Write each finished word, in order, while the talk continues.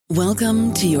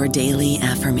Welcome to your daily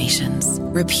affirmations.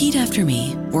 Repeat after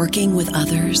me. Working with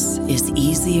others is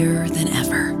easier than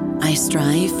ever. I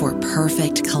strive for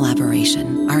perfect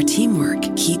collaboration. Our teamwork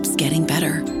keeps getting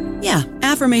better. Yeah,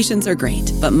 affirmations are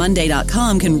great, but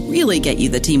Monday.com can really get you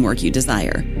the teamwork you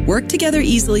desire. Work together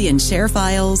easily and share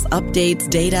files, updates,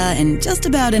 data, and just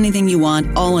about anything you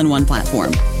want all in one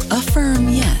platform. Affirm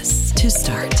yes to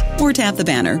start, or tap the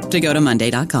banner to go to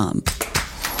Monday.com.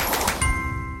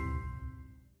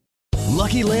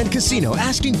 Lucky Land Casino,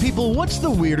 asking people, what's the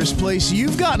weirdest place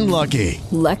you've gotten lucky?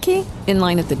 Lucky? In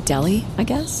line at the deli, I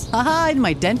guess? Aha, in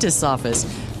my dentist's office.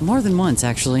 More than once,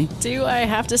 actually. Do I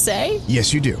have to say?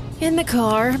 Yes, you do. In the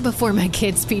car before my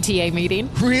kids' PTA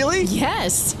meeting. Really?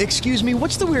 Yes. Excuse me,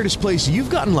 what's the weirdest place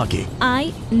you've gotten lucky?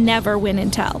 I never win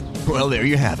and tell. Well, there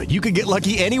you have it. You can get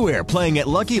lucky anywhere, playing at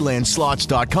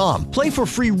LuckyLandSlots.com. Play for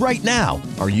free right now.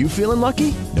 Are you feeling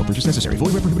lucky? No purchase necessary.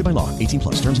 Void where prohibited by law. 18+.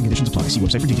 Terms and conditions apply. See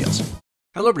website for details.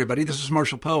 Hello, everybody. This is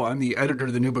Marshall Poe. I'm the editor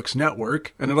of the New Books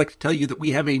Network, and I'd like to tell you that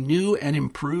we have a new and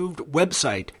improved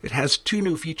website. It has 2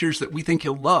 new features that we think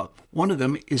you'll love. One of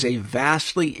them is a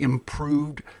vastly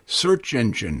improved search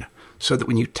engine, so that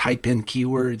when you type in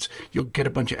keywords, you'll get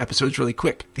a bunch of episodes really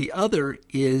quick. The other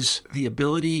is the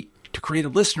ability to create a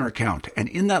listener account. And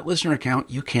in that listener account,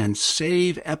 you can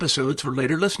save episodes for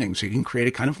later listening. So you can create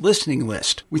a kind of listening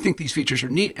list. We think these features are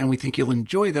neat, and we think you'll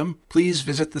enjoy them. Please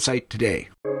visit the site today.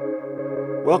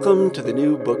 Welcome to the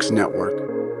New Books Network.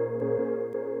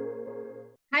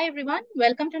 Hi, everyone.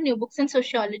 Welcome to New Books in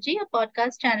Sociology, a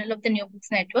podcast channel of the New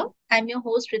Books Network. I'm your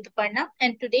host, Rituparna,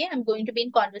 and today I'm going to be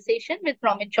in conversation with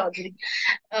Romit Chowdhury.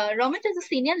 Romit is a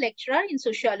senior lecturer in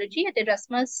sociology at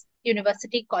Erasmus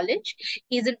University College.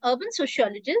 He's an urban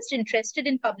sociologist interested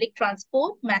in public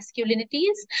transport,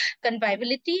 masculinities,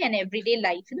 conviviality, and everyday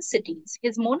life in cities.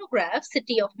 His monograph,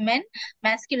 City of Men,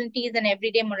 Masculinities and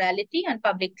Everyday Morality on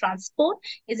Public Transport,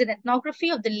 is an ethnography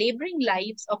of the laboring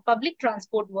lives of public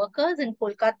transport workers in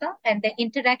Kolkata and their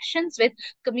interactions with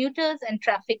commuters and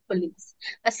traffic police.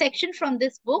 A section from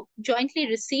this book jointly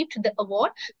received the award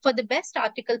for the best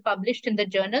article published in the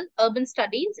journal Urban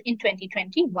Studies in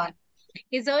 2021.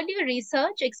 His earlier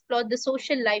research explored the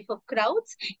social life of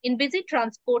crowds in busy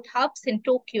transport hubs in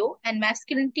Tokyo and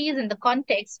masculinities in the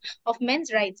context of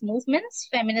men's rights movements,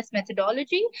 feminist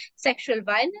methodology, sexual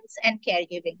violence, and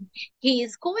caregiving. He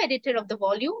is co-editor of the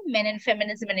volume Men and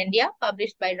Feminism in India,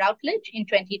 published by Routledge in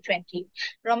 2020.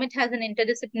 Romit has an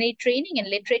interdisciplinary training in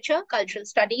literature, cultural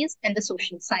studies, and the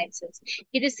social sciences.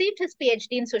 He received his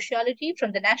PhD in sociology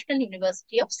from the National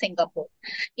University of Singapore.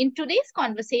 In today's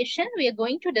conversation, we are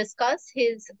going to discuss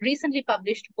his recently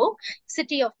published book,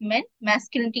 City of Men,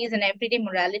 Masculinities and Everyday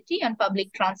Morality on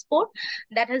Public Transport,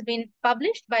 that has been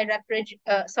published by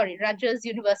Rutgers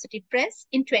University Press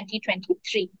in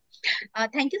 2023.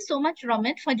 Thank you so much,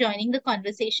 Romit, for joining the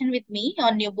conversation with me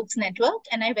on New Books Network,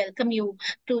 and I welcome you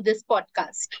to this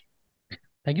podcast.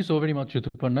 Thank you so very much,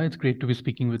 Rituparna. It's great to be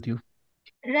speaking with you.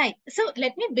 Right. So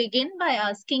let me begin by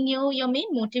asking you your main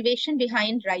motivation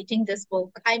behind writing this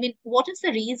book. I mean, what is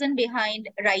the reason behind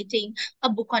writing a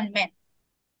book on men?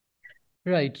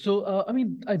 Right. So,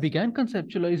 I began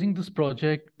conceptualizing this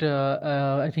project,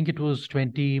 I think it was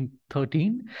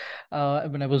 2013,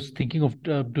 when I was thinking of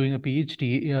doing a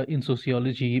PhD in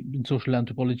sociology, in social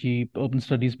anthropology, urban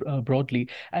studies broadly.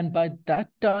 And by that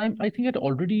time, I think I'd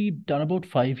already done about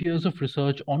 5 years of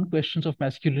research on questions of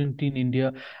masculinity in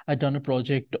India. I'd done a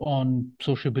project on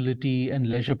sociability and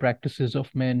leisure practices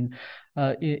of men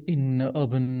in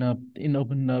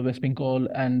urban West Bengal,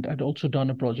 and I'd also done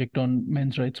a project on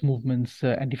men's rights movements,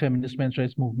 anti-feminist men's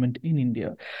rights movement in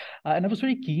India. And I was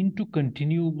very keen to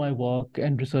continue my work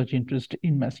and research interest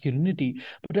in masculinity,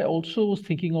 but I also was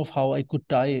thinking of how I could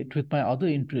tie it with my other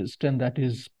interest, and that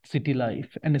is city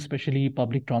life, and especially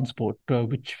public transport,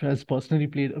 which has personally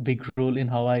played a big role in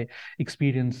how I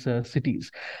experience cities.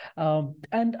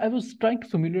 And I was trying to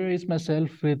familiarize myself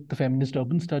with the feminist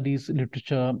urban studies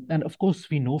literature, and of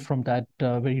course, we know from that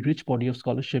very rich body of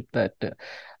scholarship that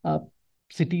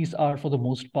cities are, for the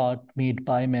most part, made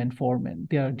by men for men.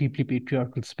 They are deeply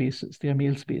patriarchal spaces. They are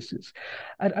male spaces.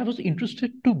 And I was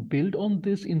interested to build on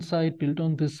this insight, build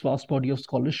on this vast body of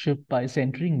scholarship by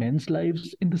centering men's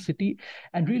lives in the city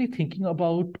and really thinking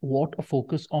about what a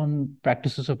focus on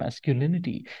practices of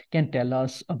masculinity can tell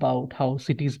us about how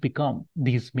cities become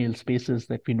these male spaces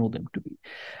that we know them to be.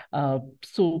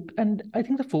 And I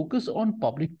think the focus on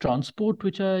public transport,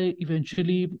 which I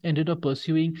eventually ended up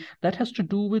pursuing, that has to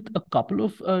do with a couple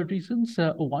couple of reasons.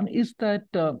 One is that,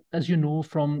 as you know,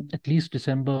 from at least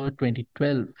December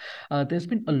 2012, there's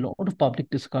been a lot of public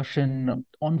discussion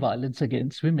on violence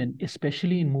against women,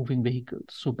 especially in moving vehicles,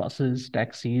 so buses,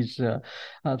 taxis,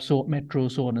 so metro,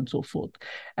 so on and so forth.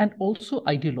 And also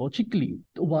ideologically,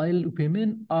 while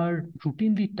women are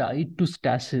routinely tied to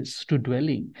stasis, to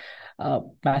dwelling,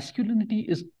 masculinity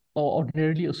is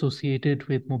ordinarily associated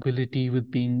with mobility, with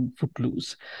being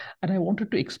footloose. And I wanted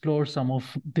to explore some of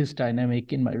this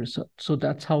dynamic in my research. So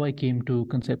that's how I came to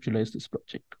conceptualize this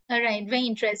project. All right, very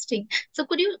interesting. So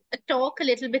could you talk a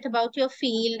little bit about your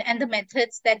field and the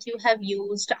methods that you have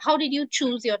used? How did you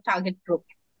choose your target group?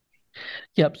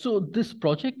 Yeah, so this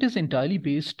project is entirely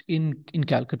based in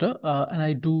Calcutta, and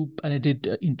I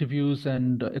did interviews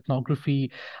and ethnography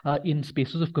in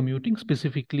spaces of commuting,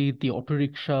 specifically the auto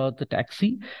rickshaw, the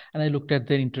taxi, and I looked at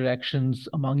their interactions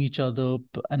among each other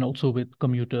and also with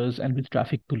commuters and with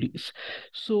traffic police.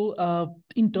 So,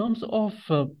 in terms of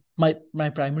my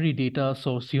primary data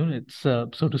source units, so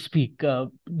to speak,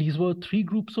 these were three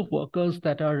groups of workers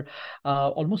that are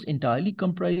almost entirely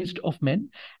comprised of men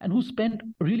and who spend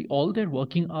really all their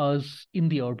working hours in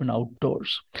the urban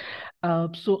outdoors.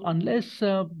 So unless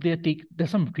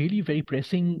there's some really very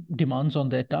pressing demands on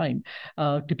their time,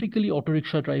 typically auto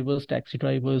rickshaw drivers, taxi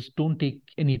drivers don't take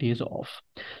any days off.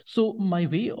 So my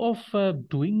way of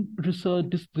doing research,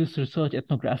 this research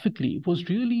ethnographically, was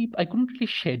really, I couldn't really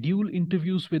schedule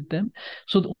interviews with them.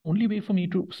 So the only way for me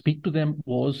to speak to them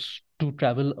was to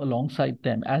travel alongside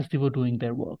them as they were doing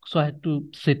their work. So I had to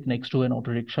sit next to an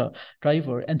auto rickshaw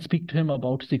driver and speak to him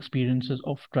about his experiences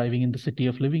of driving in the city,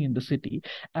 of living in the city,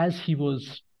 as he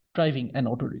was driving an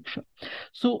auto rickshaw.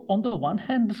 So on the one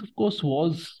hand, this of course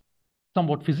was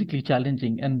somewhat physically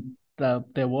challenging, and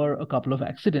there were a couple of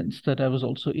accidents that I was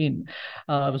also in.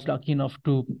 I was lucky enough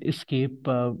to escape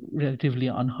relatively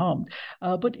unharmed,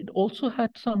 but it also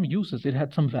had some uses. It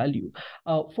had some value.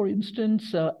 For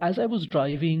instance, as I was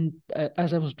driving,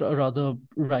 as I was rather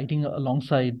riding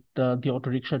alongside the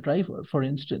auto rickshaw driver, for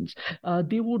instance,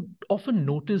 they would often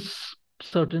notice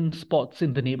certain spots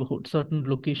in the neighborhood, certain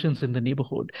locations in the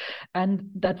neighborhood, and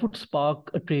that would spark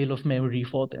a trail of memory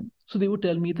for them. So they would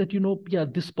tell me that, yeah,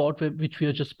 this spot which we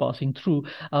are just passing through,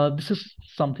 this is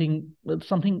something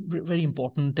very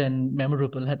important and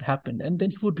memorable had happened. And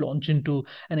then he would launch into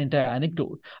an entire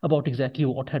anecdote about exactly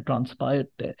what had transpired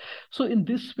there. So in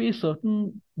this way,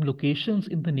 certain locations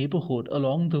in the neighborhood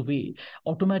along the way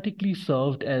automatically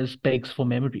served as pegs for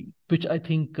memory, which I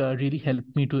think really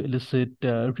helped me to elicit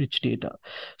rich data.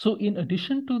 So in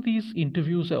addition to these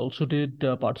interviews, I also did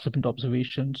participant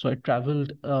observations. So I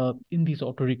traveled in these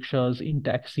auto rickshaws, in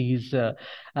taxis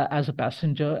as a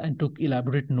passenger, and took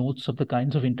elaborate notes of the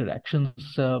kinds of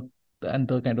interactions and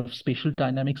the kind of spatial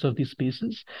dynamics of these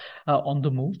spaces on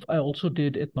the move. I also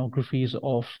did ethnographies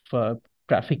of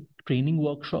traffic training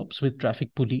workshops with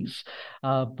traffic police,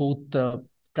 both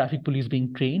traffic police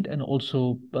being trained and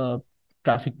also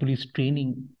traffic police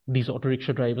training these auto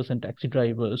rickshaw drivers and taxi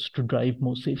drivers to drive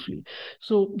more safely.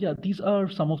 So yeah, these are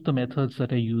some of the methods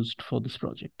that I used for this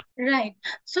project. Right.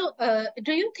 So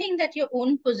do you think that your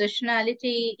own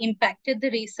positionality impacted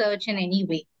the research in any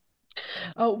way?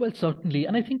 Well, certainly.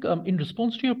 And I think in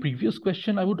response to your previous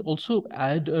question, I would also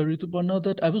add, Rituparna,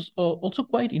 that I was also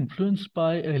quite influenced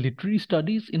by literary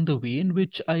studies in the way in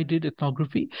which I did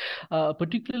ethnography,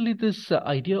 particularly this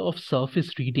idea of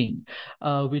surface reading,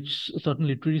 which certain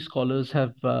literary scholars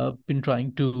have been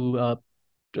trying to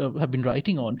have been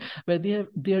writing on, where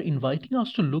they are inviting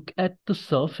us to look at the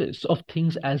surface of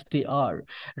things as they are,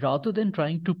 rather than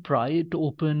trying to pry it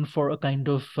open for a kind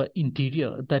of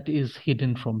interior that is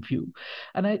hidden from view.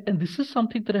 And this is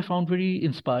something that I found very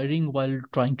inspiring while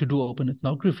trying to do open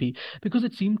ethnography, because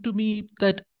it seemed to me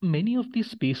that many of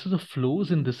these spaces of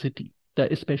flows in the city,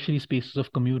 especially spaces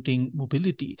of commuting,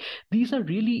 mobility, these are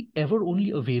really ever only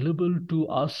available to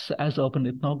us as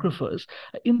urban ethnographers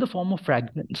in the form of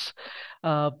fragments.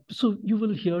 So you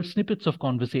will hear snippets of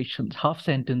conversations, half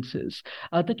sentences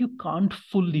that you can't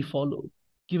fully follow,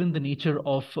 given the nature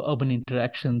of urban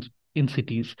interactions in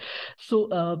cities.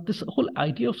 So this whole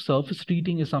idea of surface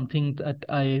reading is something that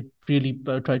I really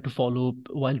try to follow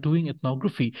while doing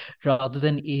ethnography, rather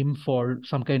than aim for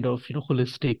some kind of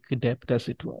holistic depth, as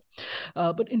it were.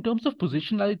 But in terms of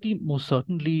positionality, most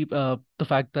certainly the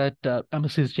fact that I'm a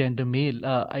cisgender male,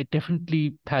 I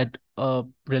definitely had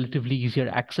relatively easier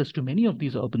access to many of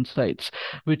these urban sites,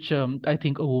 which I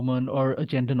think a woman or a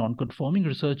gender non-conforming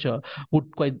researcher would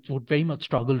very much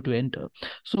struggle to enter.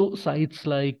 So sites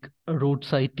like a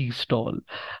roadside tea stall,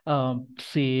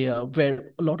 say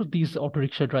where a lot of these auto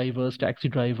rickshaw drivers drivers, taxi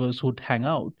drivers would hang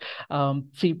out.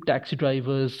 See taxi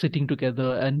drivers sitting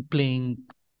together and playing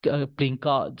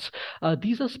cards.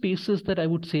 These are spaces that I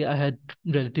would say I had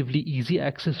relatively easy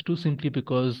access to simply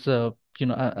because I'm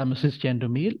a cisgender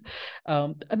male,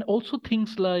 and also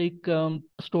things like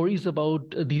stories about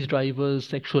these drivers'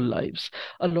 sexual lives,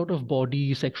 a lot of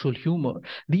body sexual humor.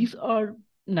 These are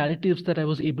narratives that I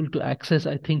was able to access,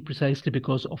 I think, precisely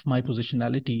because of my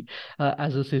positionality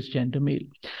as a cisgender male.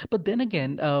 But then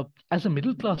again, as a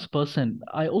middle class person,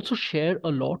 I also share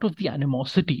a lot of the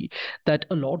animosity that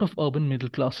a lot of urban middle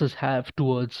classes have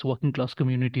towards working class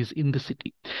communities in the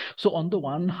city. So on the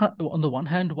one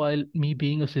hand, while me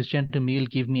being a cisgender male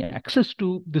gave me access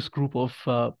to this group of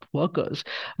workers,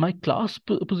 my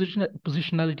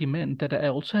positionality meant that I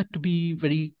also had to be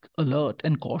very alert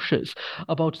and cautious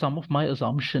about some of my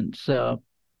assumptions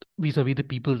vis-a-vis the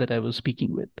people that I was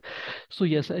speaking with. So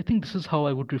yes, I think this is how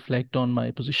I would reflect on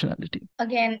my positionality.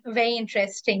 Again, very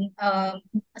interesting.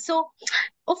 So,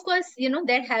 of course,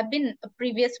 there have been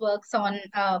previous works on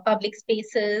public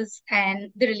spaces and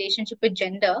the relationship with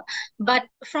gender. But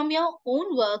from your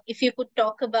own work, if you could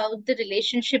talk about the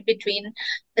relationship between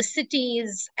the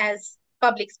cities as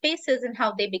public spaces and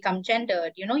how they become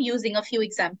gendered, using a few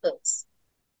examples.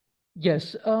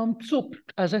 Yes. So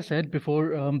as I said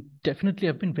before, definitely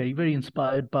I've been very, very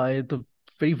inspired by the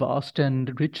very vast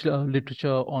and rich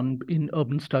literature in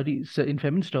urban studies, in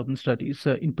feminist urban studies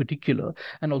in particular,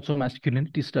 and also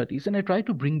masculinity studies. And I try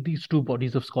to bring these two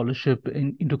bodies of scholarship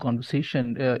into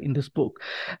conversation in this book.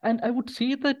 And I would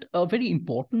say that a very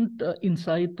important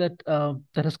insight that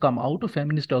has come out of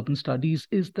feminist urban studies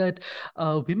is that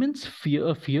women's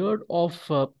fear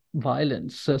of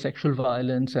violence, sexual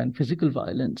violence, and physical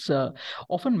violence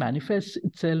often manifests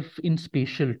itself in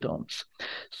spatial terms.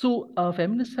 So,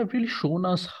 feminists have really shown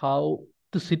us how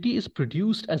the city is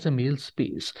produced as a male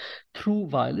space through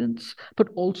violence, but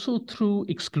also through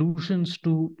exclusions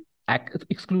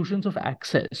of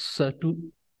access to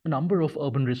a number of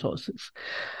urban resources.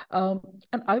 And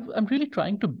I'm really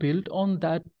trying to build on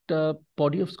that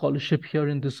body of scholarship here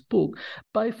in this book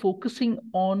by focusing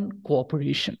on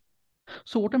cooperation.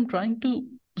 So, what I'm trying to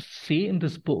say in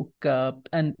this book,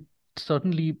 and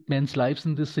certainly men's lives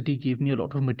in this city gave me a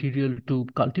lot of material to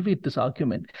cultivate this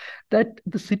argument, that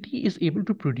the city is able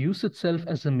to produce itself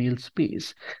as a male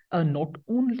space, not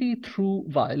only through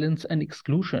violence and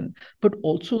exclusion, but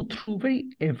also through very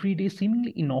everyday,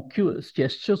 seemingly innocuous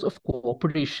gestures of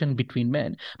cooperation between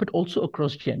men, but also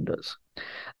across genders.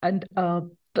 And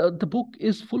the book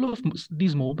is full of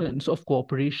these moments of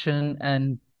cooperation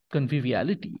and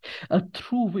conviviality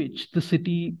through which the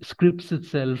city scripts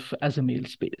itself as a male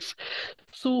space.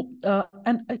 So,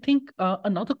 and I think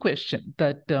another question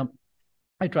that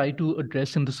I try to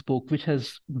address in this book, which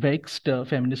has vexed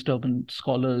feminist urban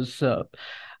scholars uh,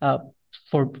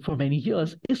 for many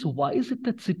years, is why is it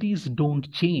that cities don't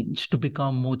change to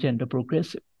become more gender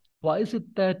progressive? Why is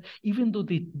it that even though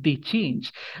they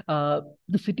change, the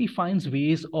city finds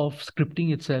ways of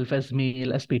scripting itself as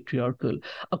male, as patriarchal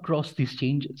across these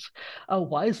changes?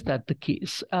 Why is that the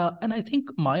case? And I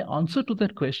think my answer to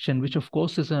that question, which of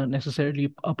course is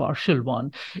necessarily a partial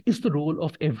one, is the role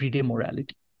of everyday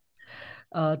morality.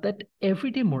 That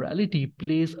everyday morality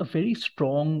plays a very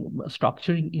strong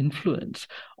structuring influence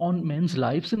on men's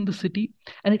lives in the city,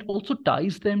 and it also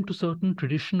ties them to certain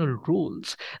traditional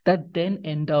roles that then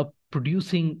end up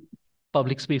producing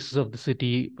public spaces of the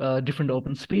city, different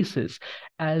urban spaces,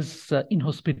 as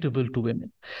inhospitable to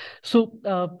women. So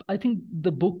I think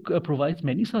the book provides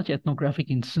many such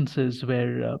ethnographic instances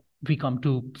where we come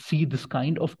to see this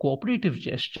kind of cooperative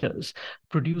gestures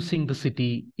producing the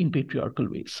city in patriarchal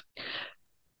ways.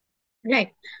 Right.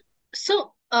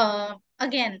 So,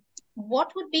 again,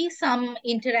 what would be some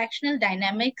interactional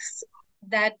dynamics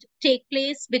that take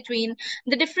place between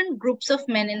the different groups of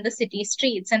men in the city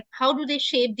streets, and how do they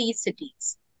shape these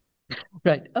cities?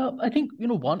 Right. I think,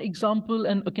 one example,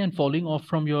 and again, following off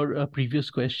from your previous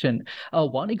question,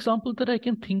 one example that I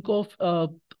can think of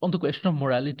on the question of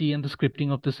morality and the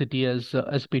scripting of the city as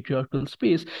patriarchal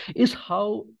space is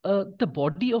how the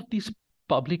body of these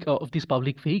public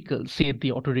vehicles, say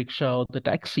the auto rickshaw or the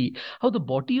taxi, how the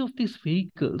body of these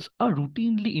vehicles are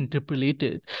routinely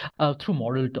interpolated through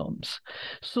moral terms.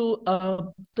 So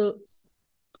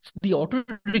the auto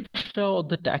rickshaw or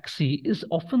the taxi is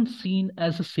often seen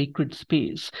as a sacred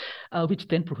space, which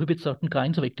then prohibits certain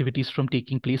kinds of activities from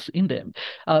taking place in them.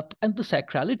 And the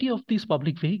sacrality of these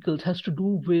public vehicles has to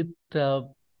do with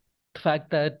the fact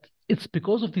that it's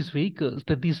because of these vehicles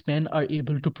that these men are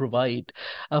able to provide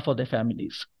for their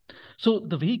families. So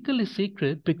the vehicle is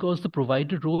sacred because the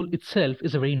provider role itself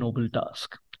is a very noble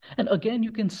task. And again,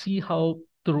 you can see how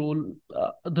the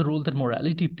role that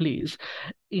morality plays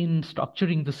in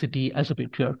structuring the city as a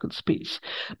patriarchal space.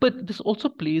 But this also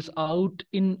plays out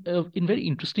in very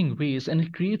interesting ways, and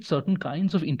it creates certain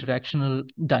kinds of interactional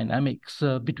dynamics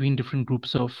between different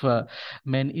groups of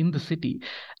men in the city.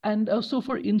 And so,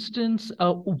 for instance,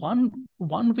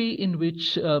 one way in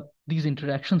which these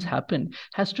interactions happen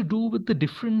has to do with the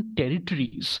different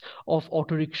territories of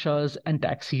auto rickshaws and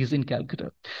taxis in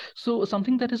Calcutta. So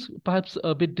something that is perhaps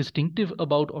a bit distinctive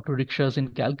about auto rickshaws in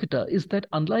Calcutta is that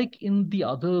unlike in the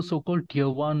other so-called tier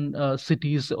one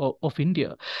cities of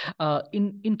India,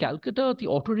 in Calcutta, the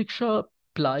auto rickshaw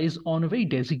plies on a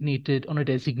designated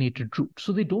route.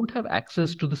 So they don't have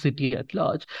access to the city at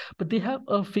large, but they have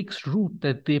a fixed route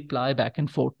that they ply back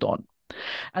and forth on.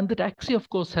 And the taxi, of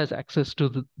course, has access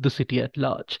to the city at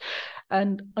large.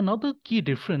 And another key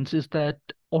difference is that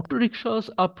auto rickshaw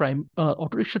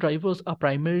drivers are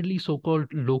primarily so-called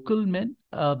local men.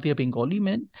 They are Bengali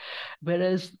men,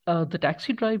 whereas the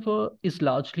taxi driver is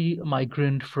largely a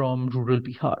migrant from rural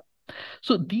Bihar.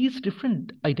 So these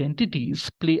different identities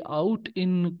play out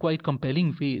in quite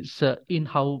compelling ways in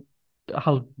how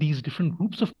these different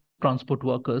groups of transport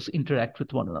workers interact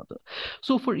with one another.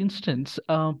 So, for instance,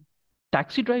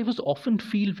 taxi drivers often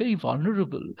feel very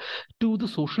vulnerable to the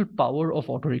social power of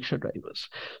auto rickshaw drivers.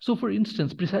 So, for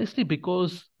instance, precisely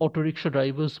because auto rickshaw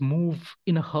drivers move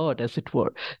in a herd, as it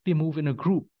were, they move in a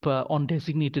group on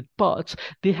designated paths,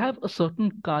 they have a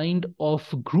certain kind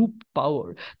of group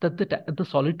power that the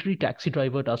solitary taxi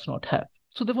driver does not have.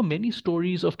 So there were many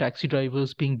stories of taxi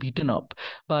drivers being beaten up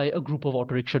by a group of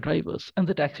auto rickshaw drivers, and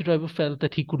the taxi driver felt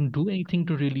that he couldn't do anything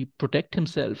to really protect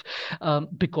himself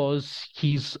because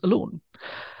he's alone.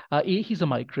 A, he's a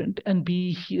migrant, and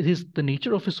B, the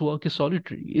nature of his work is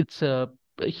solitary.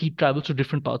 He travels to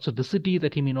different parts of the city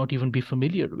that he may not even be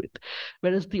familiar with,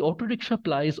 whereas the auto rickshaw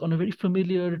plies on a very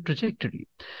familiar trajectory.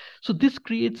 So this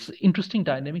creates interesting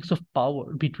dynamics of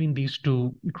power between these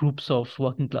two groups of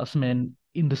working class men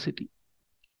in the city.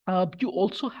 You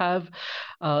also have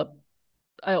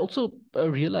I also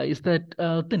realized that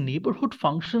the neighborhood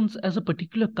functions as a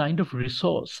particular kind of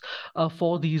resource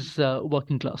for these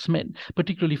working class men,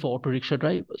 particularly for auto rickshaw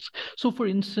drivers. So, for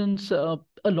instance, a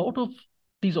lot of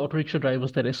these auto rickshaw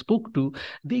drivers that I spoke to,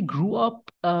 they grew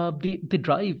up, they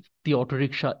drive the auto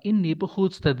rickshaw in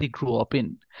neighborhoods that they grew up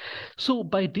in. So,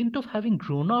 by dint of having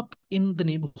grown up in the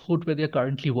neighborhood where they're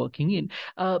currently working in,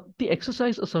 they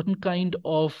exercise a certain kind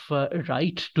of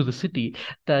right to the city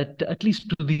that, at least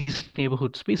to these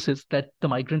neighborhood spaces, that the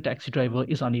migrant taxi driver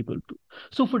is unable to.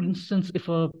 So, for instance, if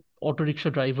a auto rickshaw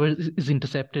driver is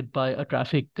intercepted by a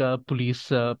traffic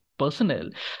police personnel,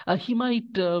 he might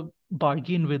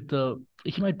bargain with the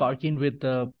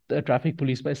traffic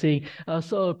police by saying,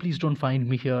 "Sir, please don't find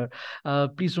me here.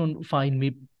 Please don't find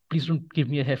me. Please don't give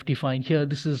me a hefty fine here.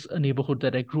 This is a neighborhood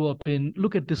that I grew up in.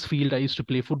 Look at this field. I used to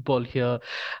play football here.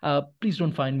 Please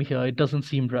don't find me here. It doesn't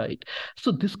seem right."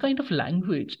 So this kind of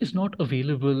language is not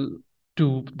available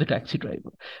to the taxi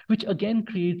driver, which again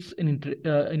creates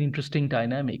an interesting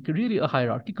dynamic, really a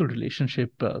hierarchical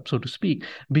relationship, so to speak,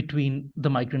 between the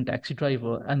migrant taxi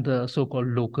driver and the so-called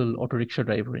local auto rickshaw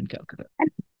driver in Calcutta.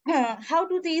 How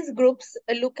do these groups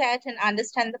look at and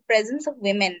understand the presence of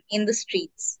women in the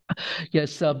streets?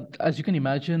 Yes, as you can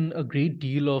imagine, a great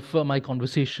deal of my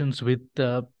conversations with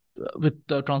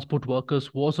transport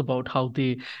workers was about how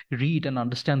they read and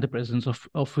understand the presence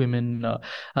of women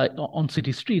on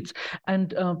city streets.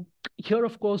 And here,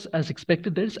 of course, as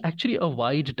expected, there is actually a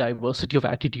wide diversity of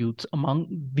attitudes among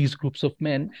these groups of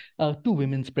men to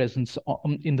women's presence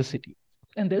in the city.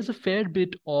 And there's a fair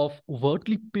bit of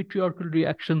overtly patriarchal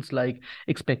reactions, like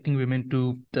expecting women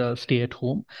to stay at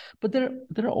home. But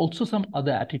there are also some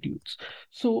other attitudes.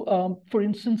 So, for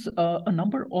instance, a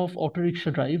number of auto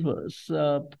rickshaw drivers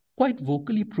quite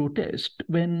vocally protest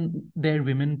when their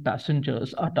women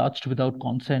passengers are touched without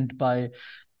consent by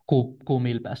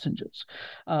co-male passengers.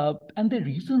 And their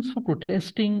reasons for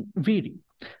protesting vary.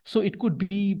 So it could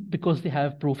be because they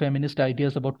have pro-feminist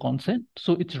ideas about consent.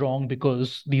 So it's wrong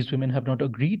because these women have not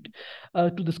agreed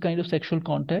to this kind of sexual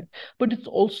contact. But it's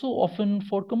also often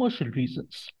for commercial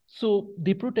reasons. So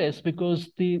they protest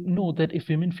because they know that if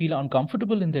women feel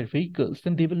uncomfortable in their vehicles,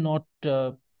 then they will not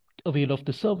avail of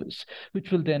the service,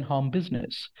 which will then harm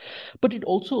business. But it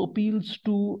also appeals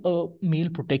to a male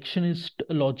protectionist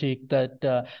logic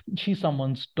that she's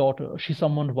someone's daughter, she's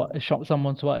someone's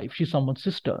wife, she's someone's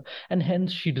sister, and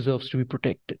hence she deserves to be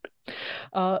protected.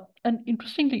 And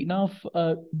interestingly enough,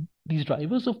 these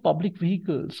drivers of public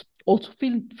vehicles also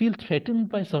feel threatened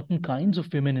by certain kinds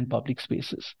of women in public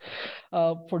spaces.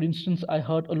 For instance, I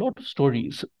heard a lot of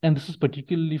stories, and this is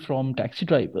particularly from taxi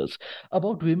drivers,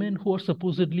 about women who are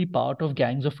supposedly part of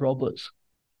gangs of robbers.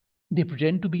 They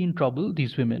pretend to be in trouble,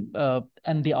 these women,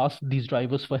 and they ask these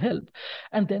drivers for help,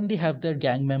 and then they have their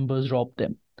gang members rob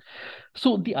them.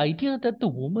 So the idea that the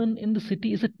woman in the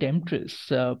city is a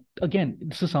temptress, again,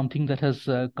 this is something that has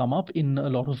come up in a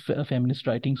lot of feminist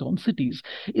writings on cities,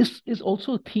 is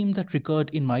also a theme that recurred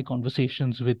in my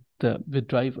conversations with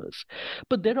drivers.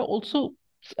 But there are also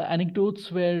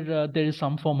anecdotes where there is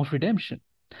some form of redemption.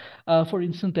 For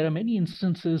instance, there are many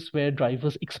instances where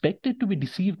drivers expected to be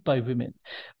deceived by women,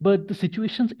 but the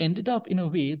situations ended up in a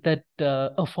way that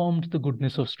affirmed the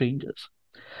goodness of strangers.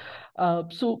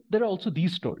 So there are also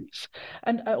these stories.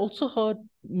 And I also heard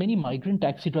many migrant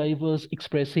taxi drivers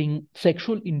expressing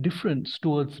sexual indifference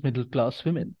towards middle class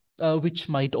women. Which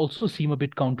might also seem a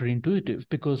bit counterintuitive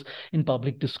because in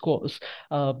public discourse,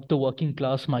 the working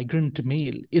class migrant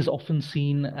male is often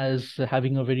seen as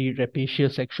having a very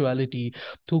rapacious sexuality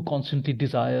who constantly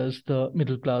desires the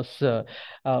middle class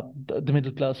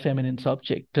feminine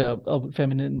subject,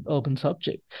 feminine urban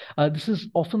subject. This is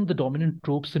often the dominant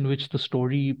tropes in which the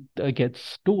story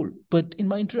gets told. But in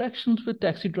my interactions with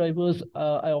taxi drivers,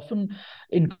 I often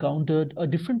encountered a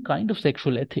different kind of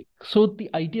sexual ethic. So the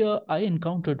idea I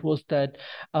encountered was that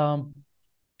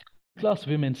class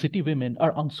women, city women,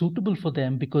 are unsuitable for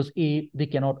them because A, they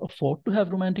cannot afford to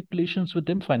have romantic relations with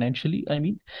them financially, I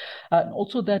mean, and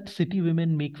also that city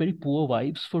women make very poor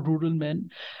wives for rural men,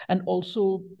 and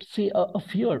also say a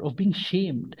fear of being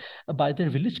shamed by their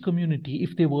village community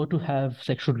if they were to have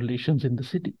sexual relations in the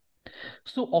city.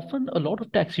 So often, a lot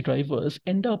of taxi drivers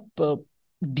end up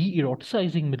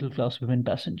de-eroticizing middle class women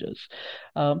passengers.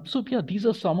 So yeah, these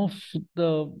are some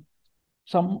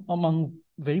among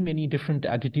very many different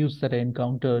attitudes that I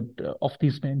encountered of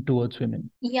these men towards women.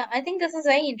 Yeah, I think this is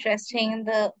very interesting,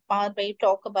 the part where you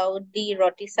talk about the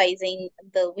eroticizing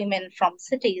the women from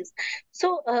cities.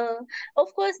 So,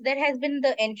 of course, there has been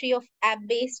the entry of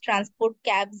app-based transport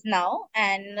cabs now,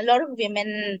 and a lot of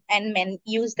women and men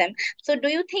use them. So, do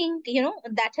you think,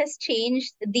 that has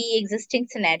changed the existing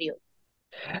scenario?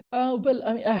 Well,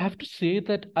 I mean, I have to say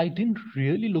that I didn't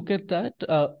really look at that.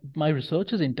 My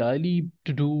research is entirely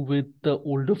to do with the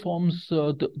older forms,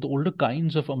 the older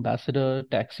kinds of ambassador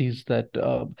taxis that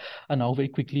are now very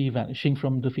quickly vanishing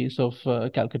from the face of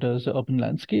Calcutta's urban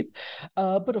landscape.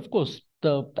 But of course,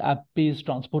 the app-based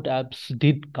transport apps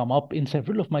did come up in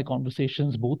several of my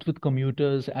conversations, both with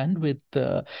commuters and with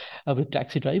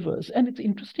taxi drivers. And it's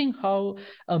interesting how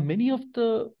many of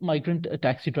the migrant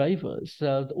taxi drivers,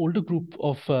 the older group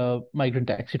of migrant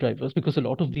taxi drivers, because a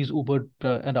lot of these Uber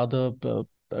and other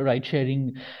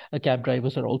ride-sharing cab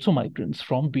drivers are also migrants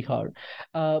from Bihar.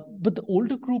 But the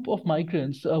older group of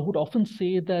migrants would often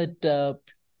say that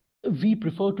we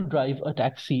prefer to drive a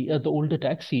taxi, the older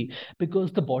taxi,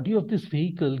 because the body of this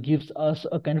vehicle gives us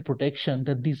a kind of protection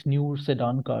that these new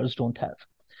sedan cars don't have.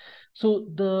 So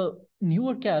the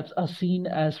newer cabs are seen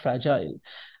as fragile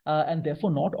and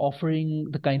therefore not offering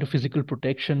the kind of physical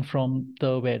protection from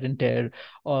the wear and tear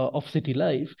of city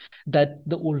life that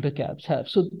the older cabs have.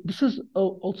 So this is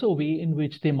also a way in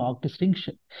which they mark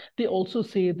distinction. They also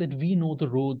say that we know the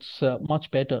roads much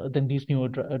better than these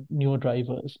newer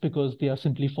drivers because they are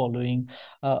simply following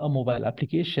a mobile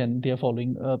application. They are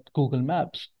following Google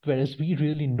Maps, whereas we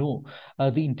really know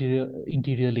the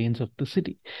interior lanes of the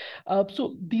city.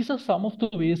 So these are some of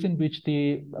the ways in which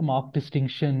they mark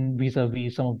distinction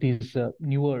vis-a-vis some of these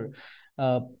newer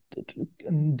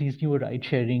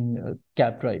ride-sharing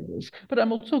cab drivers. But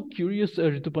I'm also curious,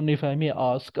 Rituparna, if I may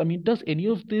ask, I mean, does any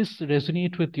of this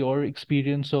resonate with your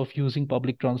experience of using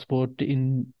public transport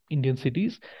in Indian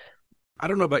cities? I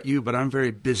don't know about you, but I'm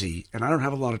very busy and I don't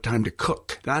have a lot of time to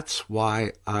cook. That's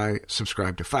why I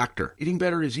subscribe to Factor. Eating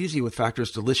better is easy with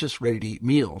Factor's delicious, ready-to-eat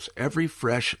meals. Every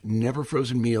fresh, never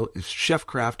frozen meal is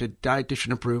chef-crafted,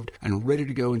 dietitian approved, and ready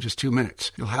to go in just 2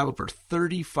 minutes. You'll have over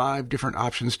 35 different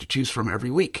options to choose from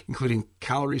every week, including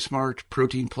Calorie Smart,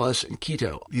 Protein Plus, and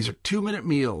Keto. These are 2-minute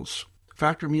meals.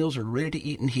 Factor meals are ready to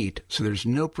eat and heat, so there's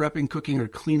no prepping, cooking, or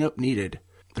cleanup needed.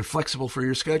 They're flexible for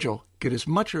your schedule. Get as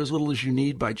much or as little as you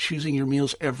need by choosing your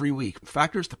meals every week.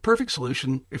 Factor is the perfect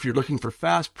solution if you're looking for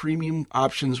fast, premium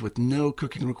options with no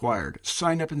cooking required.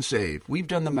 Sign up and save. We've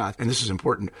done the math, and this is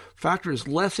important. Factor is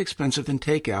less expensive than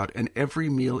takeout, and every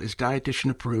meal is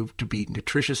dietitian approved to be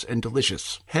nutritious and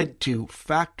delicious. Head to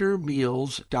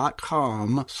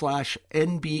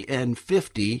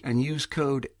factormeals.com/NBN50 and use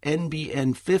code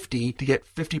NBN50 to get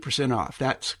 50% off.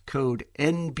 That's code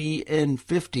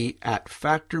NBN50 at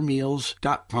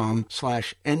factormeals.com/NBN50.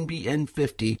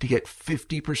 noom.com/NBN50 to get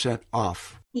 50%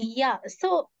 off. Yeah,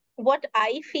 so what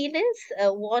I feel is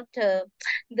what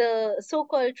the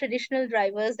so-called traditional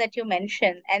drivers that you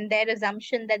mentioned and their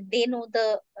assumption that they know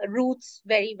the routes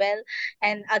very well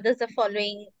and others are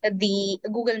following the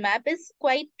Google map is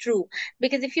quite true.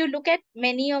 Because if you look at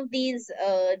many of these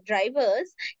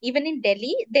drivers, even in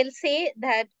Delhi, they'll say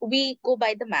that we go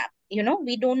by the map.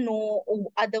 We don't know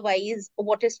otherwise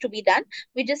what is to be done.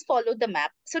 We just follow the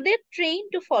map. So they're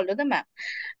trained to follow the map.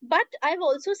 But I've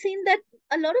also seen that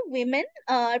a lot of women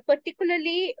are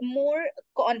particularly more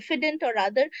confident, or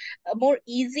rather more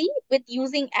easy with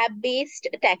using app-based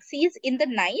taxis in the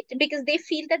night, because they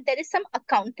feel that there is some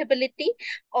accountability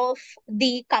of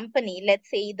the company, let's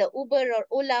say the Uber or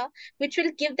Ola, which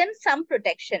will give them some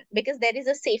protection, because there is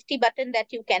a safety button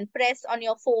that you can press on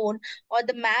your phone, or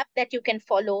the map that you can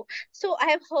follow. So I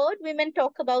have heard women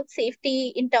talk about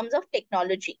safety in terms of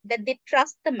technology, that they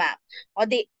trust the map, or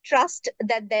they trust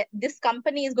that this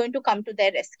company is going to come to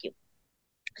their rescue.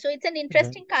 So it's an Right.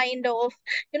 interesting kind of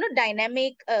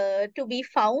dynamic to be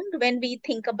found when we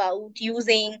think about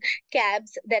using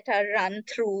cabs that are run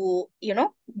through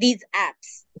these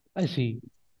apps. I see.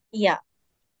 Yeah.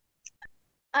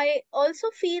 I also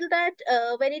feel that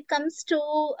when it comes to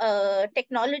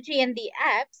technology and the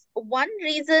apps, one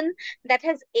reason that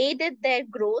has aided their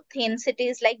growth in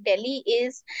cities like Delhi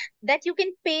is that you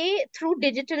can pay through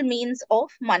digital means of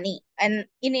money. And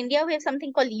in India, we have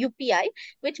something called UPI,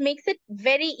 which makes it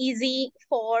very easy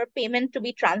for payment to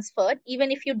be transferred, even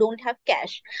if you don't have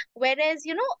cash. Whereas,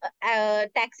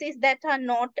 taxis that are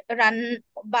not run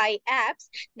by apps,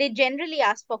 they generally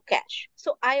ask for cash.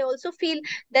 So I also feel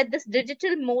that this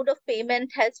digital mode of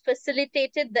payment has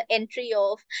facilitated the entry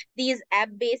of these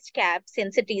app-based cabs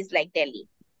in cities like Delhi.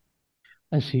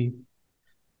 I see.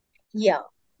 Yeah.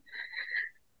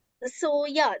 So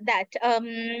yeah, that.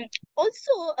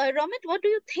 Also, Romit, what do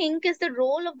you think is the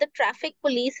role of the traffic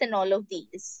police in all of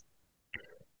these?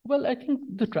 Well, I think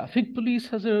the traffic police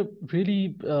has a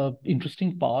really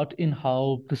interesting part in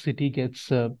how the city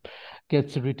gets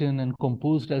written and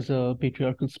composed as a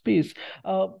patriarchal space.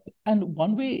 Uh, and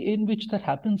one way in which that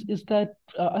happens is that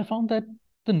I found that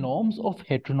the norms of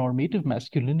heteronormative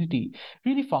masculinity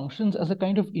really functions as a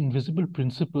kind of invisible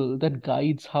principle that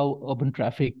guides how urban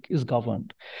traffic is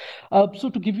governed. So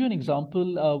to give you an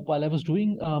example, while I was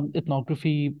doing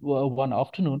ethnography one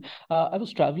afternoon, I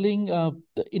was traveling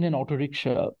in an auto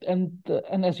rickshaw, and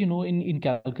as you know, in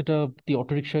Calcutta, the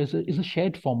auto rickshaw is a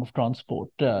shared form of transport,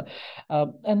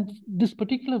 and this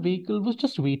particular vehicle was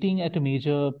just waiting at a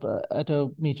major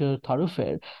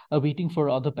thoroughfare, waiting for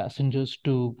other passengers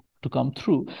to come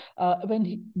through.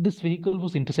 This vehicle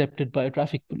was intercepted by a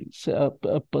traffic police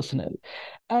personnel,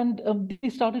 and they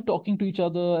started talking to each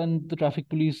other, and the traffic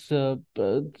police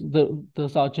the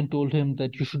sergeant told him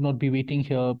that you should not be waiting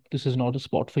here, this is not a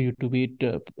spot for you to wait,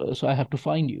 so I have to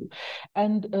fine you.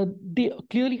 And they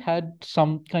clearly had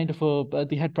some kind of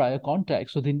they had prior contact,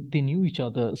 so they knew each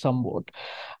other somewhat.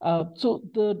 So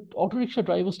the auto rickshaw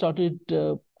driver started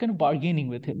kind of bargaining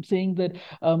with him, saying that,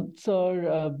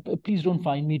 sir, please don't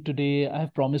fine me today. I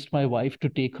have promised my wife to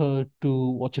take her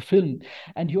to watch a film,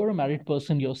 and you're a married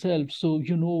person yourself, so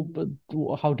you know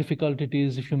how difficult it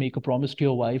is if you make a promise to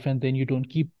your wife and then you don't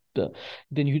keep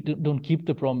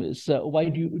the promise. Why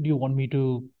do you want me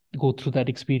to go through that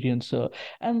experience?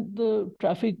 And the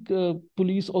traffic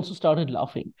police also started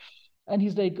laughing. And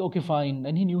he's like, okay, fine.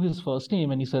 And he knew his first name,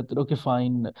 and he said that, okay,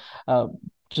 fine, uh,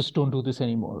 just don't do this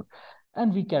anymore.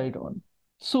 And we carried on.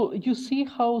 So you see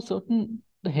how certain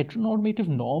the heteronormative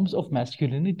norms of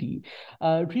masculinity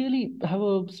really have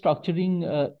a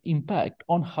structuring impact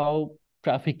on how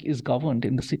traffic is governed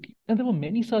in the city. And there were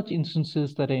many such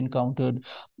instances that I encountered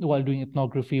while doing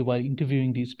ethnography, while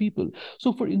interviewing these people.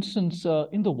 So, for instance,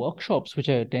 in the workshops which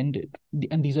I attended,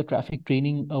 and these are traffic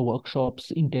training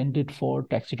workshops intended for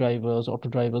taxi drivers, auto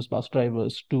drivers, bus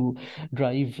drivers to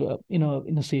drive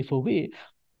in a safer way.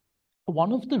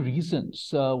 One of the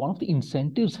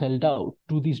incentives held out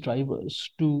to these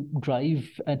drivers to drive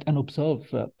and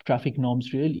observe traffic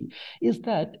norms really is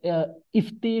that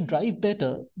if they drive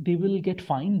better, they will get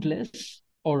fined less,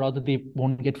 or rather, they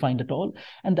won't get fined at all,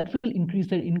 and that will increase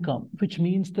their income, which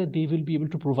means that they will be able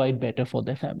to provide better for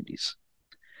their families.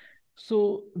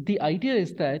 So the idea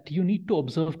is that you need to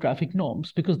observe traffic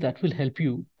norms because that will help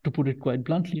you, to put it quite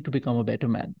bluntly, to become a better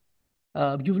man.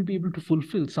 You will be able to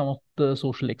fulfill some of the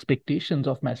social expectations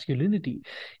of masculinity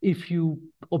if you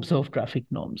observe traffic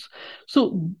norms.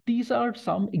 So these are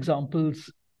some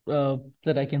examples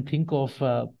that I can think of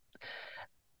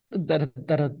that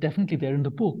are definitely there in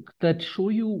the book that show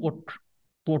you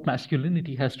what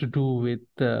masculinity has to do with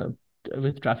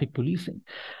with traffic policing.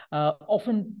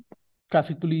 Often,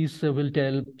 traffic police will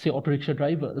tell, say, auto rickshaw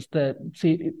drivers that,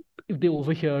 say, if they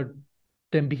overhear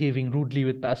them behaving rudely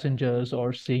with passengers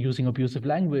or say using abusive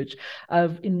language.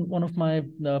 I've in one of my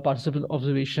participant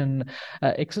observation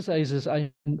exercises,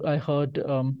 I heard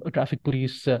a traffic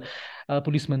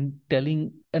policeman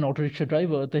telling an auto rickshaw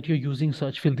driver that you're using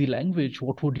such filthy language.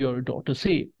 What would your daughter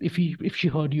say if she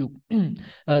heard you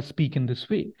speak in this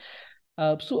way?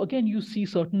 So again, you see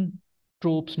certain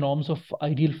tropes, norms of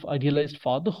idealized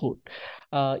fatherhood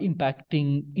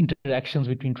impacting interactions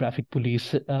between traffic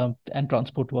police and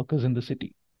transport workers in the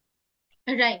city.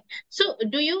 Right. So,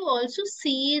 do you also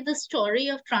see the story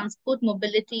of transport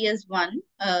mobility as one,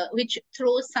 which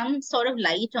throws some sort of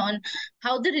light on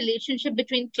how the relationship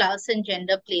between class and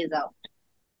gender plays out?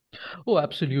 Oh,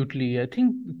 absolutely. I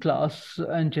think class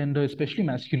and gender, especially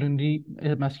masculinity,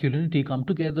 come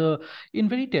together in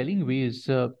very telling ways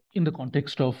in the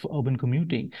context of urban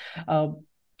commuting. Uh,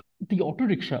 the auto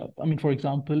rickshaw, I mean, for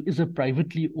example, is a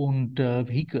privately owned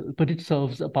vehicle, but it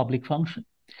serves a public function.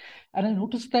 And I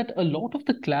noticed that a lot of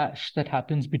the clash that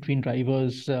happens between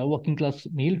drivers, working class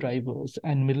male drivers,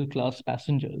 and middle class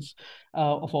passengers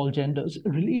of all genders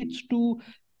relates to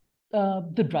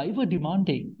the driver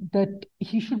demanding that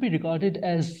he should be regarded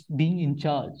as being in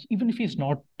charge, even if he's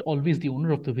not always the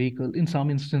owner of the vehicle. In some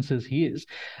instances, he is,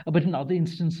 but in other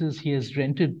instances, he has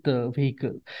rented the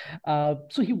vehicle.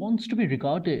 So he wants to be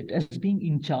regarded as being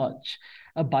in charge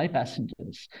by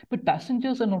passengers. But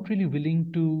passengers are not really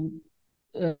willing to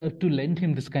lend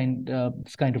him this kind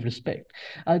of respect.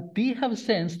 They have a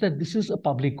sense that this is a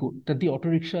public good, that the auto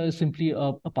rickshaw is simply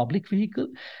a public vehicle,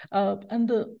 and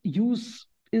the use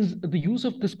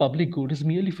of this public good is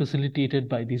merely facilitated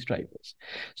by these drivers.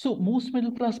 So most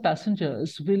middle class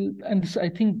passengers will, and this, I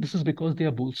think this is because they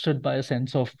are bolstered by a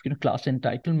sense of class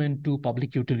entitlement to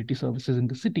public utility services in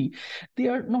the city. They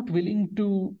are not willing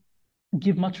to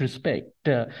give much respect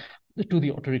to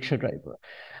the auto rickshaw driver.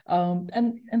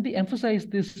 And they emphasize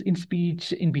this in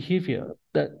speech, in behavior,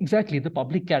 that exactly the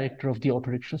public character of the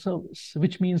auto rickshaw service,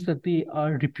 which means that they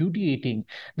are repudiating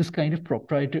this kind of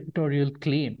proprietorial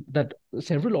claim that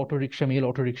several male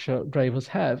auto rickshaw drivers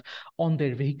have on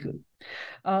their vehicle.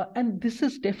 And this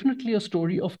is definitely a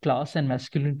story of class and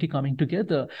masculinity coming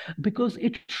together, because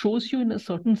it shows you, in a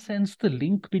certain sense, the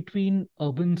link between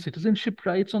urban citizenship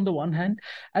rights on the one hand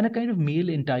and a kind of male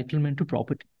entitlement to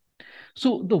property.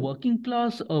 So the working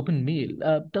class urban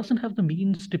male doesn't have the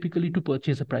means typically to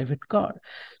purchase a private car.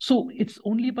 So it's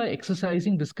only by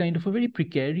exercising this kind of a very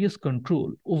precarious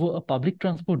control over a public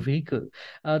transport vehicle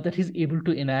that he's able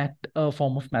to enact a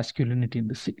form of masculinity in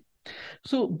the city.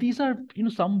 So these are,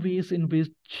 some ways in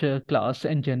which class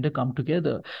and gender come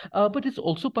together. But it's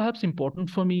also perhaps important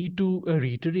for me to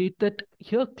reiterate that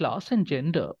here class and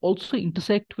gender also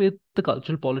intersect with the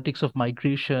cultural politics of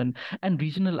migration and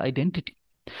regional identity.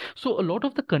 So a lot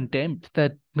of the contempt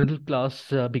that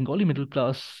Bengali middle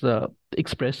class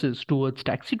expresses towards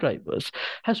taxi drivers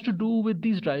has to do with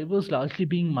these drivers largely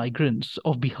being migrants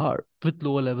of Bihar with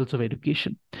lower levels of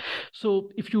education. So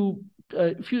if you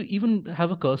even have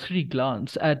a cursory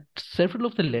glance at several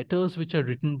of the letters which are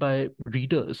written by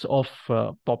readers of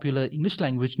popular English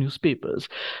language newspapers,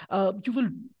 you will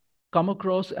come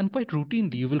across, and quite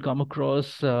routinely, you will come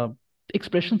across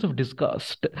expressions of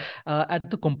disgust at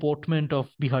the comportment of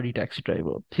Bihari taxi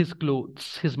driver, his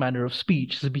clothes, his manner of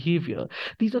speech, his behavior.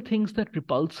 These are things that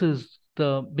repulses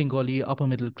the Bengali upper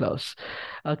middle class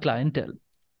clientele.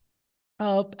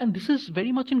 And this is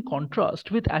very much in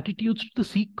contrast with attitudes to the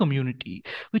Sikh community,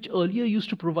 which earlier used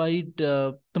to provide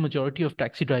the majority of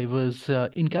taxi drivers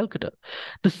in Calcutta.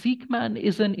 The Sikh man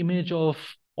is an image of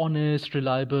honest,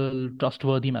 reliable,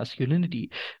 trustworthy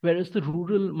masculinity, whereas the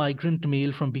rural migrant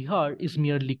male from Bihar is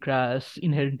merely crass,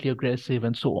 inherently aggressive,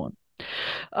 and so on.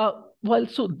 While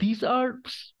so these are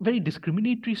very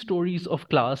discriminatory stories of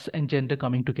class and gender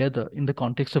coming together in the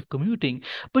context of commuting,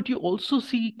 but you also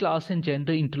see class and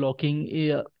gender interlocking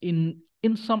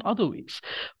in some other ways.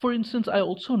 For instance, I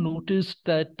also noticed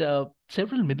that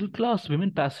several middle class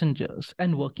women passengers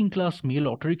and working class male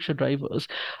auto rickshaw drivers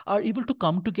are able to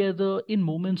come together in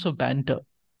moments of banter.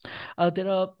 There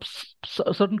are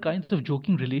certain kinds of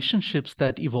joking relationships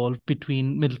that evolve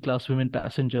between middle class women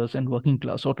passengers and working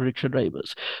class auto rickshaw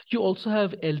drivers. You also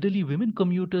have elderly women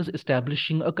commuters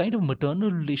establishing a kind of maternal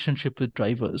relationship with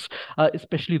drivers,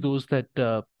 especially those that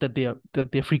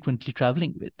they're frequently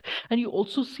traveling with. And you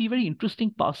also see very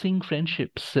interesting passing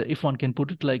friendships, if one can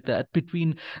put it like that,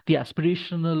 between the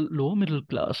aspirational lower middle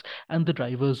class and the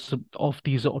drivers of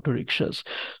these auto rickshaws.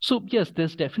 So yes,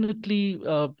 there's definitely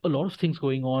a lot of things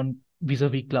going on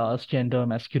vis-a-vis class, gender,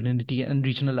 masculinity, and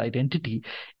regional identity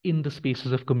in the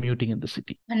spaces of commuting in the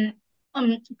city. And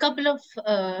couple of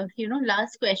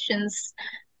last questions.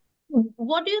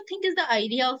 What do you think is the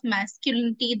idea of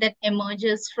masculinity that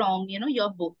emerges from your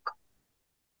book?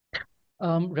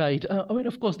 Right. I mean,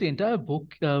 of course, the entire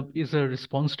book is a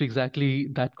response to exactly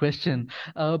that question.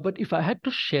 But if I had to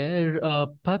share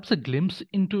perhaps a glimpse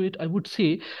into it, I would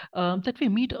say that we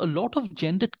meet a lot of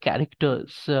gendered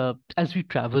characters as we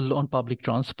travel on public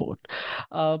transport.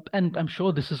 And I'm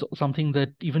sure this is something that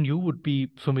even you would be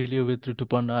familiar with,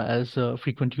 Rituparna, as a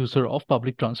frequent user of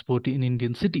public transport in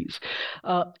Indian cities.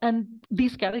 And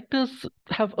these characters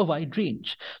have a wide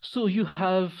range. So you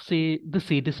have, say, the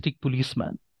sadistic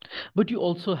policeman. But you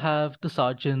also have the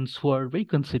sergeants who are very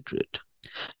considerate.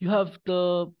 You have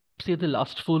say, the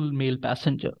lustful male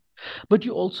passenger. But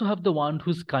you also have the one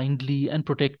who's kindly and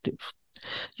protective.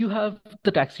 You have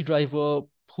the taxi driver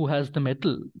who has the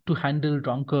mettle to handle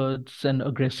drunkards and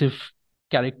aggressive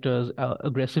characters,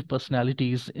 aggressive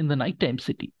personalities in the nighttime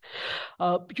city.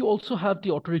 You also have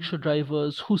the auto rickshaw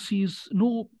drivers who sees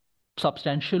no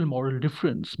substantial moral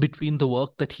difference between the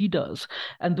work that he does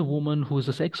and the woman who is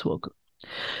a sex worker.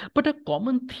 But a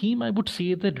common theme, I would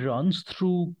say, that runs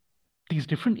through these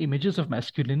different images of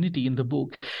masculinity in the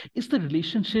book is the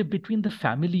relationship between the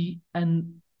family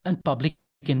and public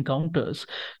encounters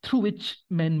through which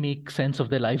men make sense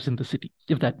of their lives in the city,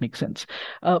 if that makes sense.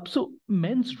 So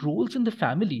men's roles in the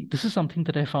family, this is something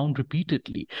that I found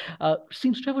repeatedly,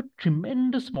 seems to have a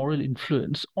tremendous moral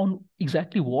influence on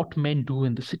exactly what men do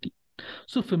in the city.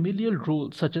 So familial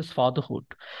roles such as fatherhood,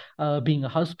 being a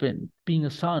husband, being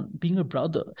a son, being a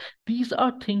brother, these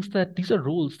are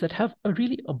roles that have a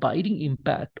really abiding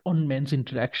impact on men's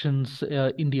interactions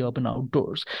in the urban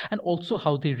outdoors, and also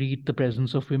how they read the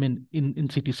presence of women in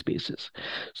city spaces.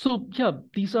 So yeah,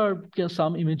 these are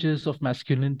some images of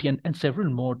masculinity and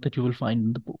several more that you will find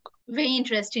in the book. Very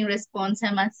interesting response,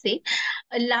 I must say.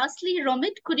 Lastly,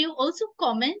 Romit, could you also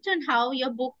comment on how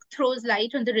your book throws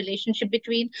light on the relationship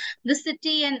between the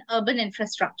city and urban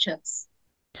infrastructures?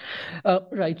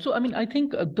 Right. So, I mean, I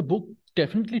think the book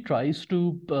definitely tries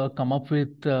to come up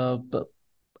with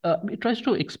it tries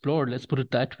to explore, let's put it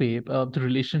that way, the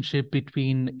relationship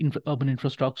between urban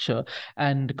infrastructure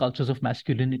and cultures of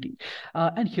masculinity.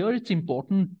 And here it's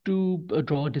important to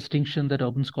draw a distinction that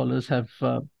urban scholars have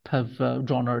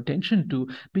drawn our attention to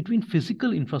between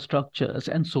physical infrastructures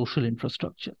and social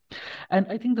infrastructure. And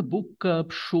I think the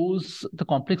book shows the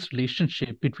complex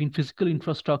relationship between physical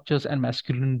infrastructures and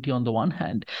masculinity on the one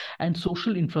hand, and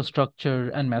social infrastructure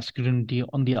and masculinity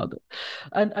on the other.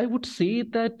 And I would say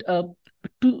that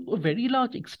to a very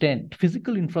large extent,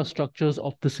 physical infrastructures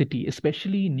of the city,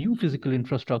 especially new physical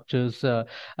infrastructures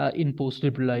in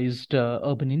post-liberalized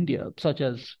urban India, such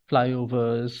as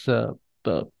flyovers,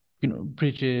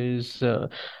 bridges,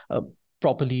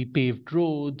 properly paved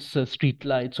roads, street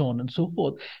lights, so on and so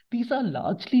forth. These are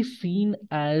largely seen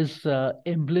as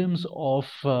emblems of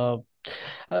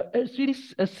it's really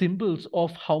as symbols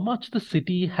of how much the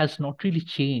city has not really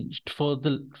changed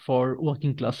for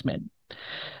working class men.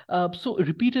 So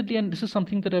repeatedly, and this is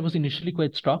something that I was initially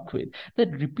quite struck with,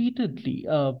 that repeatedly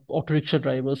auto rickshaw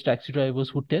drivers, taxi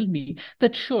drivers would tell me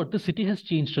that sure, the city has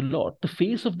changed a lot. The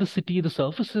face of the city, the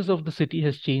surfaces of the city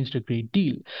has changed a great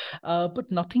deal.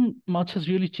 But nothing much has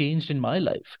really changed in my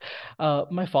life.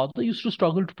 My father used to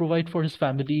struggle to provide for his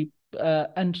family.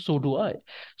 And so do I.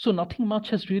 So nothing much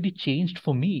has really changed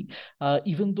for me,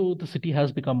 even though the city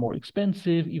has become more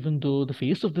expensive, even though the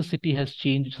face of the city has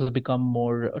changed, it has become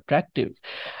more attractive.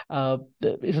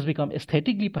 It has become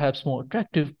aesthetically perhaps more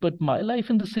attractive, but my life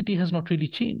in the city has not really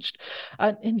changed.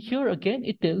 And here again,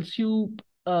 it tells you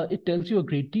a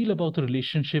great deal about the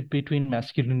relationship between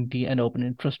masculinity and urban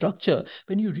infrastructure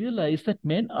when you realize that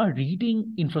men are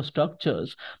reading infrastructures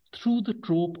through the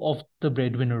trope of the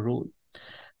breadwinner role,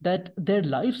 that their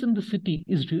lives in the city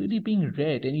is really being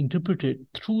read and interpreted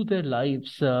through their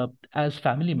lives as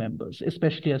family members,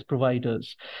 especially as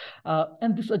providers.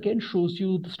 And this again shows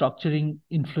you the structuring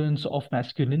influence of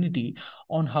masculinity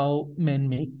on how men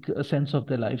make a sense of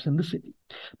their lives in the city.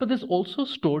 But there's also a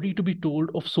story to be told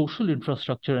of social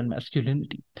infrastructure and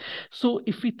masculinity. So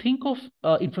if we think of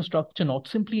infrastructure not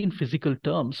simply in physical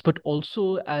terms, but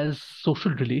also as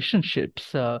social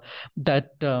relationships that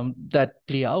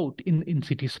play out in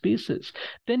city spaces,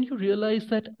 then you realize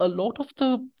that a lot of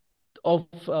the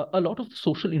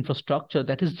social infrastructure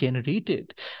that is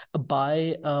generated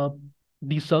by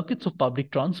these circuits of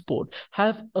public transport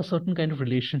have a certain kind of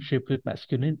relationship with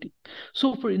masculinity.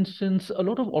 So, for instance, a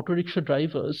lot of auto rickshaw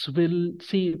drivers will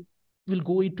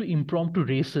go into impromptu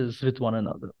races with one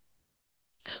another.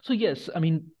 So yes, I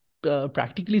mean,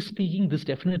 practically speaking, this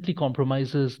definitely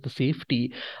compromises the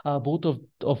safety, both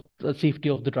of the safety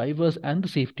of the drivers and the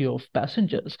safety of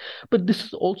passengers. But this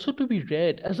is also to be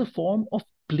read as a form of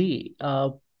play.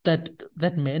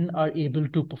 That men are able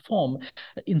to perform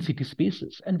in city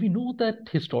spaces. And we know that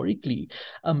historically,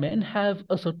 men have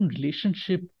a certain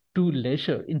relationship to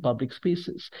leisure in public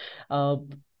spaces.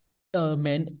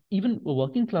 Men, even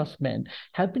working class men,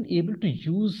 have been able to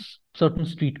use certain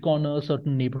street corners,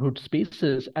 certain neighborhood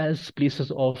spaces as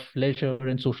places of leisure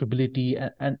and sociability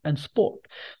and sport.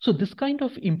 So this kind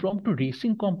of impromptu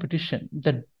racing competition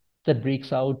that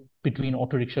breaks out between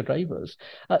auto rickshaw drivers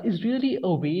is really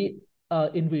a way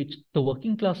in which the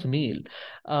working class male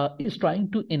is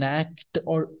trying to enact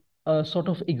or sort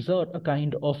of exert a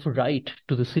kind of right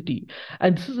to the city.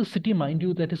 And this is a city, mind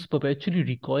you, that is perpetually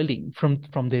recoiling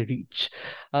from their reach,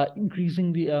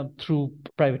 increasingly through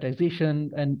privatization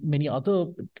and many other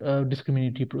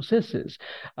discriminatory processes.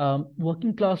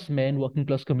 Working class men, working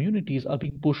class communities are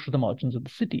being pushed to the margins of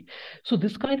the city. So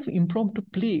this kind of impromptu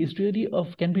play is really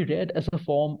can be read as a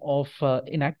form of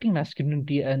enacting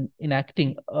masculinity and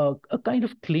enacting a kind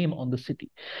of claim on the city.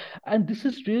 And this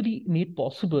is really made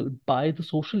possible by the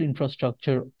social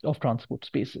infrastructure of transport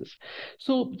spaces.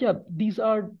 So yeah, these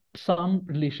are some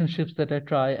relationships that I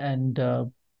try and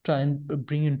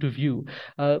bring into view,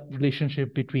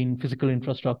 relationship between physical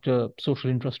infrastructure, social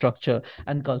infrastructure,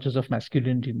 and cultures of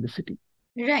masculinity in the city.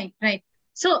 Right, right.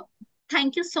 So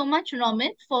thank you so much,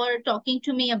 Romit, for talking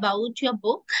to me about your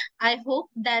book. I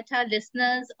hope that our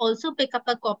listeners also pick up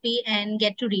a copy and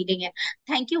get to reading it.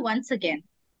 Thank you once again.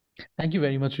 Thank you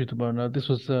very much, Rituparna. This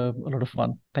was a lot of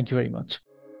fun. Thank you very much.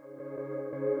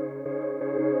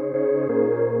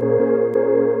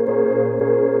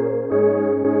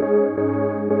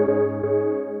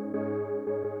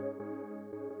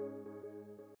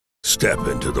 Step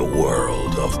into the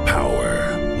world of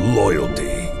power, loyalty,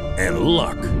 and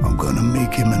luck. I'm gonna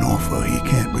make him an offer he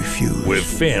can't refuse. With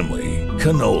family,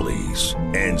 cannolis,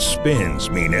 and spins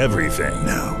mean everything.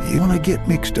 Now, you wanna get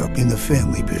mixed up in the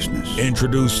family business.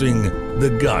 Introducing The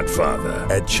Godfather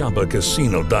at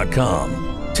ChumbaCasino.com.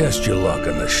 Test your luck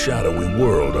in the shadowy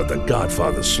world of The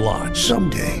Godfather slot.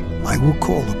 Someday, I will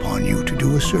call upon you to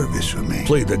do a service for me.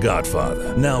 Play The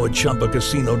Godfather, now at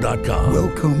ChumbaCasino.com.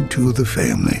 Welcome to the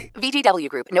family. VGW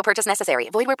Group. No purchase necessary.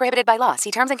 Void where prohibited by law.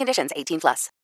 See terms and conditions. 18+.